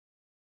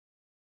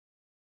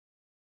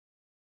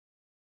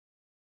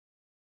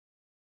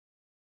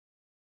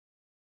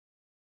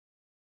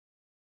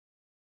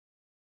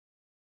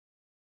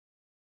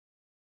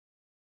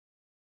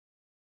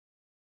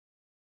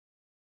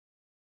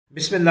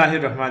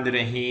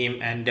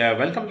Bismillahirrahmanirrahim and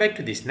welcome back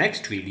to this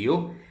next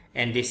video,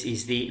 and this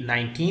is the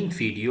 19th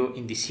video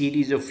in the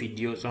series of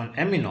videos on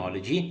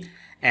immunology.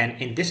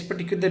 And in this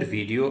particular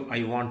video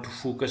I want to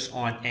focus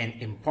on an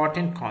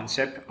important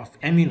concept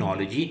of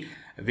immunology,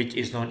 which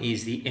is known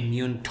as the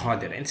immune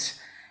tolerance.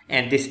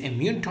 And this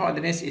immune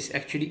tolerance is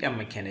actually a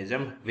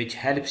mechanism which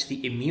helps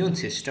the immune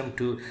system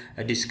to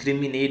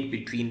discriminate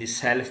between the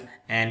self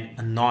and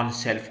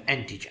non-self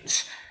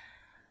antigens.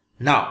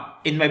 Now,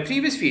 in my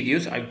previous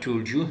videos, I've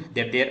told you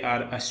that there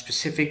are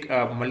specific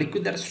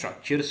molecular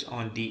structures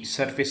on the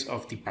surface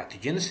of the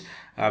pathogens,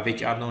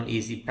 which are known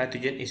as the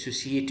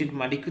pathogen-associated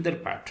molecular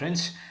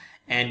patterns.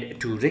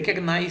 And to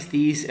recognize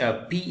these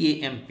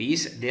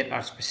PAMPs, there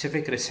are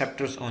specific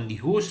receptors on the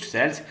host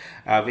cells,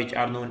 which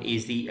are known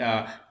as the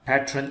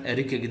pattern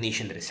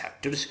recognition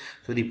receptors.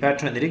 So the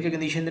pattern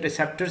recognition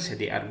receptors,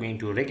 they are going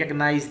to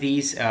recognize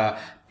these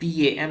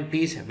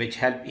PAMPs, which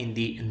help in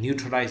the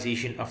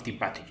neutralization of the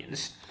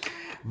pathogens.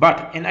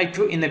 But in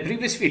the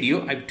previous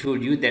video, I've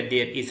told you that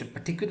there is a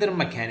particular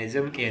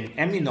mechanism in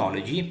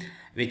immunology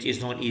which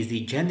is known as the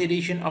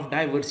generation of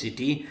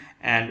diversity,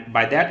 and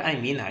by that I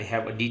mean I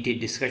have a detailed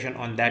discussion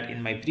on that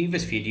in my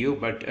previous video,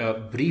 but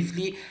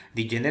briefly,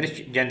 the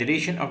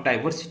generation of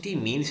diversity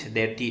means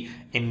that the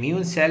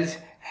immune cells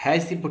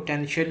has the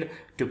potential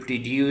to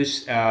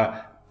produce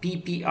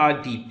PRRs,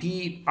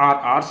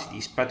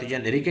 these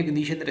pathogen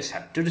recognition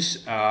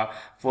receptors,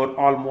 for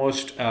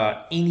almost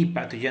any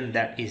pathogen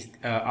that is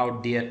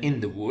out there in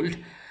the world.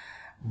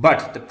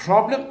 But the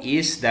problem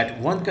is that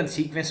one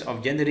consequence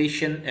of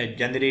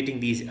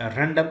generating these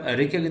random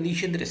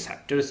recognition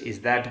receptors is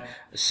that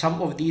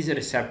some of these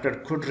receptors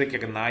could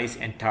recognize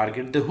and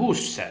target the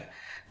host cell.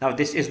 Now,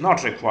 this is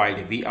not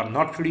required. We are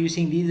not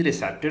producing these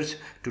receptors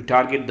to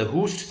target the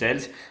host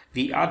cells.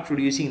 We are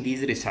producing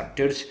these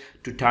receptors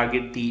to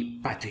target the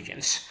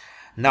pathogens.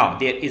 Now,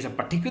 there is a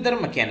particular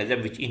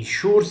mechanism which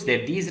ensures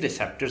that these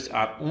receptors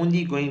are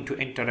only going to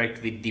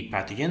interact with the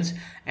pathogens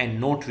and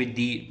not with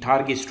the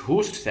target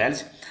host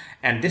cells.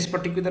 And this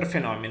particular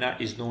phenomena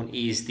is known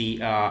as the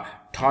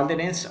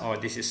tolerance, or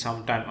this is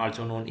sometimes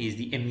also known as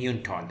the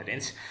immune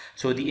tolerance.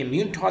 So the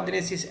immune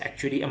tolerance is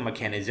actually a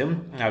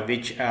mechanism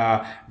which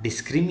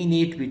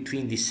discriminates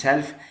between the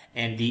self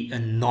and the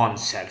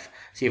non-self.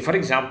 Say, for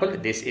example,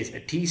 this is a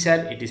T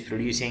cell. It is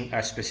producing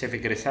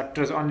specific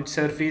receptors on its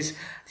surface.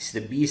 This is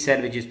the B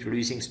cell, which is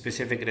producing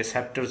specific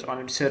receptors on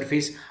its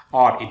surface,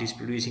 or it is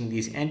producing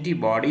these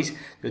antibodies.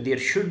 So there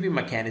should be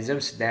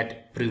mechanisms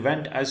that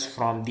prevent us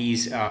from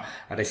these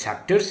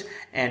receptors,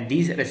 and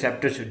these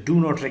receptors do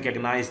not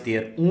recognize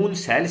their own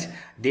cells.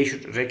 They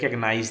should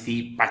recognize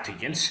the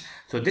pathogens.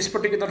 So this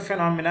particular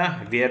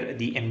phenomena where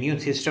the immune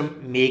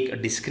system make a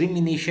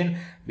discrimination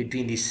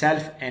between the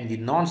self and the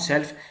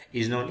non-self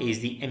is known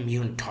as the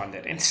immune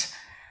tolerance.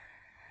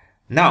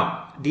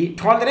 Now, the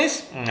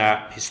tolerance,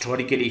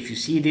 historically, if you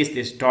see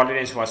this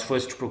tolerance was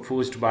first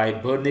proposed by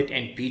Burnet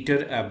and Peter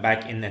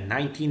back in the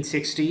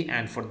 1960,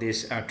 and for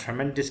this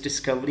tremendous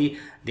discovery,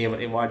 they were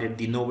awarded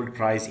the Nobel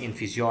Prize in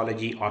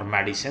Physiology or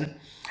Medicine.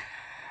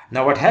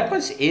 Now, what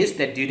happens is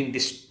that during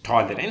this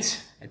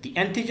tolerance, the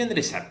antigen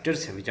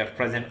receptors which are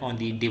present on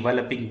the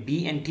developing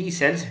B and T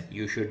cells,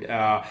 you should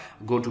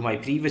go to my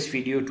previous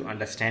video to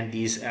understand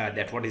these,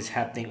 that what is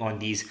happening on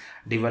these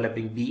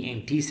developing B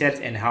and T cells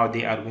and how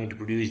they are going to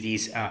produce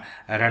these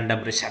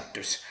random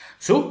receptors.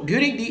 So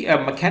during the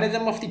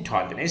mechanism of the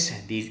tolerance,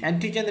 these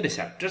antigen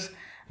receptors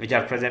which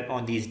are present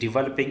on these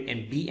developing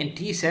in B and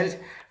T cells,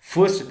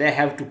 first they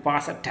have to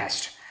pass a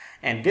test.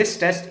 And this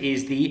test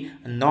is the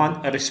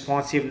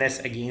non-responsiveness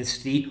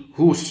against the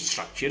host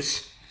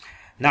structures.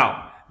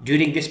 Now,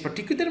 during this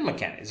particular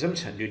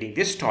mechanisms, during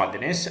this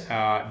tolerance,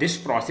 this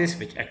process,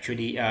 which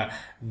actually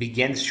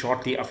begins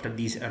shortly after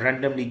these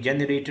randomly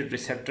generated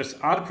receptors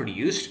are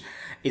produced,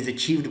 is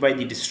achieved by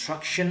the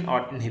destruction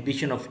or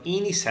inhibition of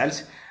any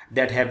cells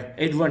that have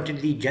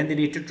inadvertently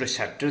generated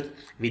receptors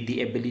with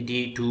the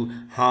ability to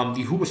harm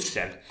the host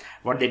cell.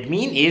 What that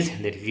means is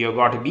that if you have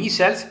got B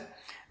cells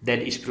that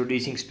is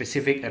producing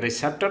specific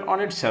receptor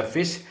on its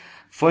surface,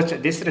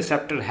 first this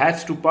receptor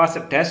has to pass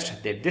a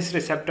test that this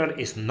receptor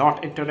is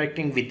not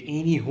interacting with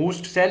any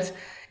host cells.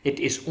 It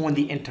is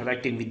only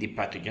interacting with the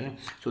pathogen.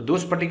 So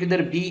those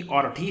particular B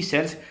or T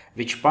cells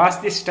which pass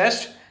this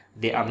test,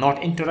 they are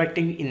not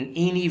interacting in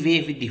any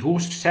way with the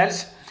host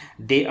cells.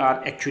 They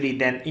are actually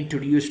then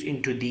introduced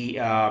into the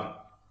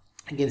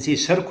you can say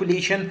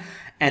circulation,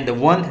 and the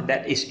one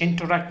that is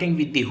interacting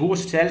with the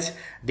host cells,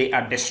 they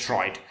are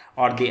destroyed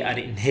or they are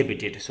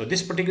inhibited. So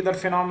this particular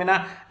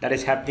phenomena that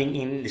is happening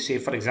in, say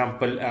for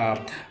example,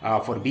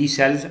 for B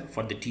cells,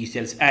 for the T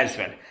cells as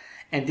well.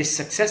 And this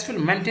successful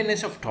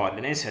maintenance of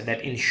tolerance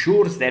that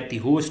ensures that the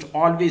host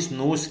always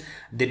knows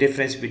the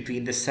difference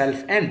between the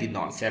self and the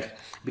non-self,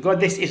 because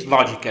this is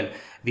logical.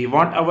 We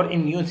want our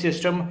immune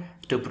system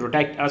to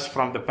protect us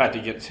from the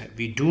pathogens.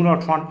 We do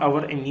not want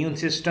our immune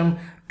system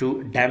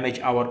to damage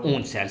our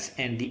own cells.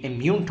 And the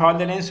immune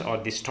tolerance or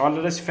this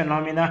tolerance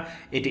phenomena,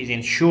 it is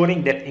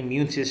ensuring that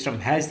immune system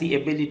has the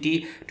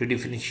ability to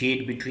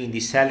differentiate between the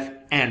self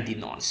and the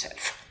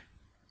non-self.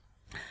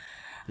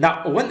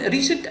 Now, one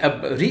recent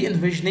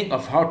re-envisioning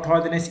of how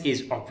tolerance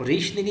is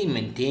operationally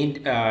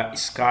maintained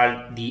is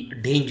called the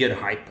danger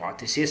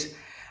hypothesis.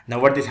 Now,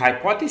 what this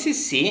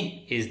hypothesis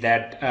say is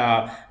that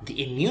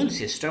the immune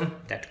system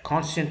that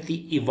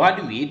constantly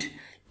evaluates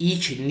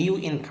each new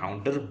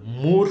encounter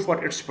more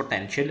for its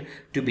potential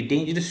to be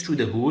dangerous to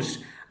the host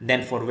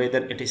than for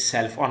whether it is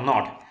self or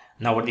not.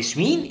 Now, what this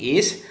means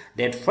is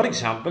that, for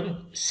example,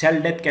 cell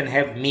death can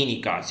have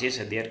many causes.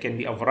 There can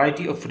be a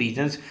variety of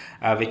reasons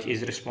which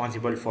is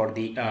responsible for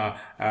the,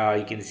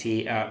 you can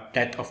say,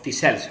 death of the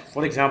cells.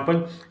 For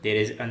example, there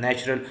is a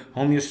natural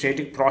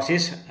homeostatic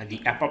process, the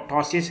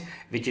apoptosis,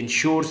 which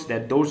ensures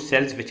that those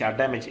cells which are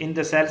damaged in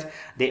the cells,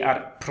 they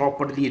are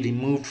properly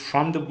removed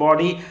from the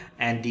body,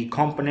 and the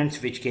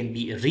components which can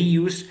be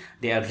reused,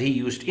 they are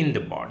reused in the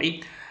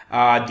body.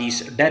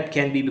 This death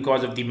can be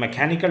because of the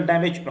mechanical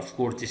damage. Of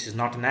course, this is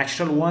not a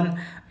natural one,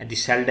 and the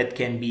cell death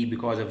can be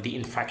because of the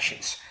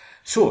infections.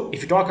 So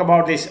if you talk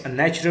about this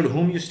natural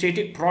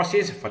homeostatic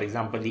process, for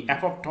example, the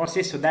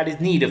apoptosis, so that is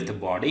need of the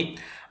body.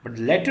 But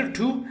later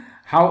two,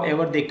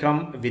 however, they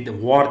come with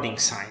warning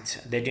signs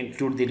that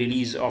include the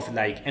release of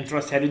like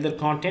intracellular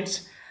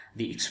contents,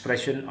 the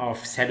expression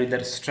of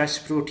cellular stress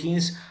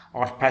proteins,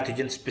 or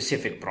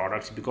pathogen-specific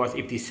products. Because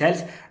if the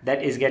cells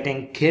that is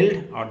getting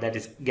killed or that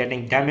is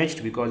getting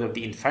damaged because of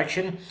the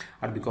infection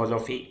or because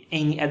of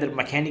any other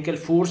mechanical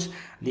force,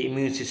 the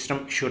immune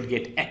system should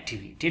get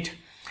activated.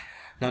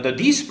 Now,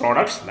 these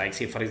products, like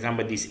say for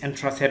example these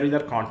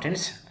intracellular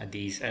contents,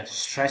 these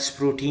stress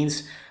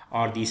proteins,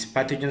 or these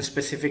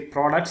pathogen-specific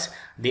products,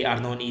 they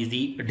are known as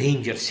the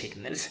danger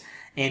signals.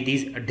 And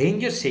these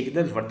danger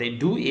signals, what they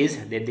do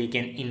is that they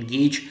can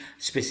engage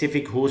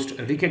specific host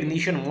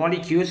recognition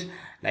molecules,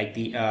 like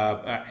the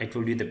I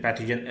told you, the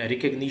pathogen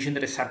recognition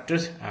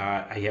receptors.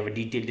 I have a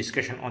detailed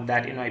discussion on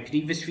that in my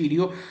previous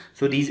video.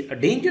 So these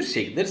danger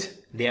signals,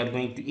 they are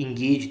going to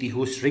engage the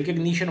host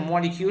recognition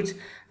molecules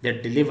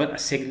that deliver a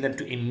signal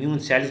to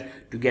immune cells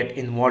to get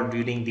involved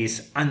during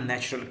this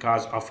unnatural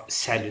cause of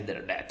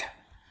cellular death.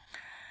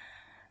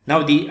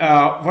 Now, the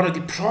one of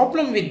the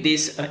problem with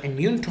this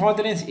immune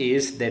tolerance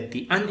is that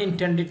the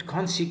unintended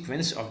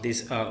consequence of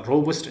this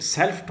robust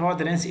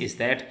self-tolerance is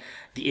that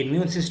the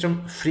immune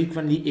system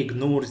frequently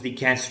ignores the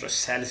cancerous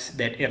cells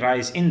that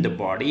arise in the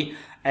body.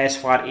 As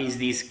far as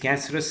these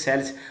cancerous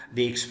cells,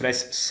 they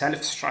express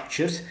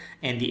self-structures,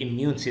 and the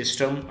immune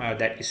system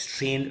that is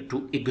trained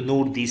to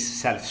ignore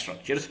these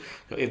self-structures.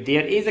 So if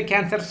there is a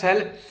cancer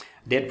cell,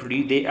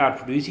 they are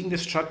producing the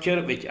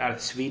structure which are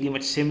very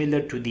much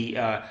similar to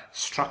the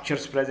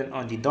structures present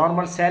on the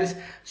normal cells.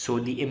 So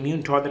the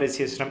immune tolerance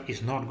system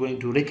is not going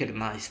to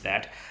recognize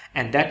that,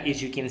 and that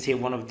is, you can say,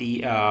 one of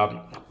the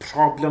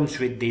problems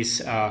with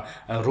this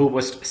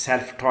robust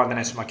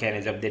self-tolerance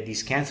mechanism, that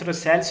these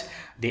cancerous cells,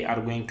 they are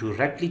going to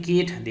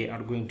replicate, they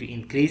are going to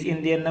increase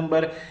in their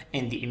number,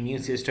 and the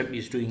immune system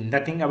is doing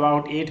nothing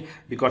about it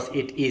because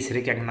it is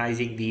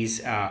recognizing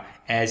these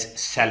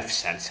as self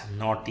cells,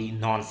 not the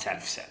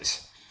non-self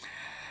cells.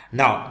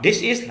 Now,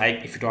 this is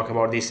like, if you talk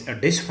about this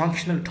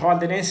dysfunctional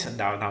tolerance,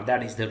 now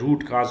that is the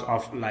root cause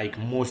of like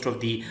most of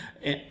the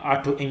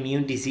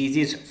autoimmune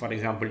diseases, for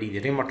example, the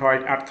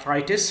rheumatoid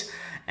arthritis.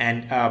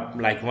 And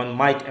like one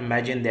might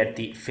imagine that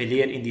the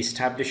failure in the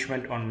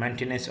establishment or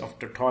maintenance of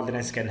the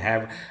tolerance can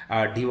have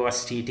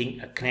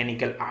devastating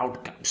clinical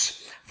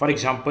outcomes. For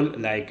example,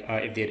 like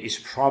if there is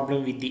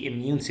problem with the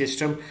immune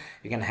system,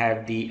 you can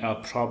have the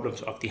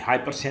problems of the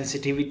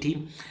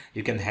hypersensitivity,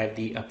 you can have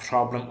the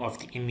problem of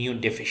the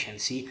immune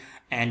deficiency.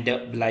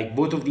 And like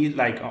both of these,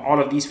 like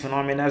all of these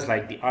phenomena,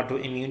 like the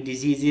autoimmune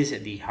diseases,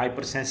 the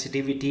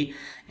hypersensitivity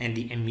and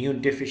the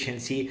immune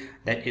deficiency,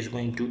 that is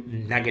going to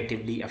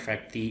negatively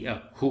affect the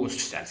host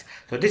cells.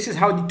 So this is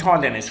how the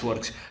tolerance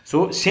works.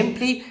 So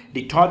simply,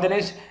 the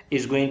tolerance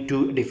is going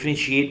to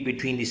differentiate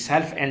between the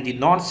self and the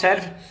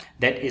non-self,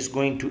 that is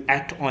going to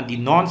act on the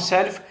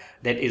non-self,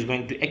 that is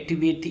going to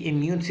activate the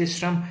immune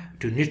system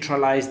to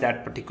neutralize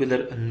that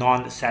particular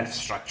non-self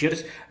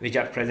structures which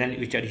are present,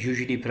 which are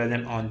usually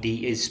present on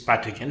these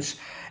pathogens.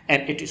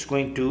 And it is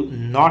going to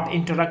not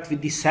interact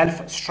with the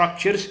self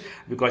structures,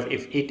 because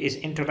if it is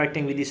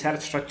interacting with the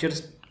self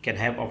structures, can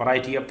have a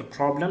variety of the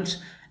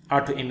problems.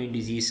 Autoimmune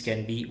disease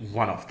can be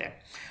one of them.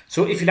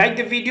 So if you like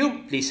the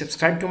video, please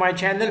subscribe to my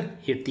channel,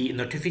 hit the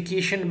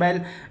notification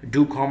bell,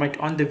 do comment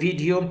on the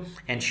video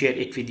and share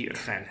it with your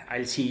friend.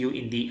 I'll see you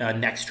in the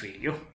next video.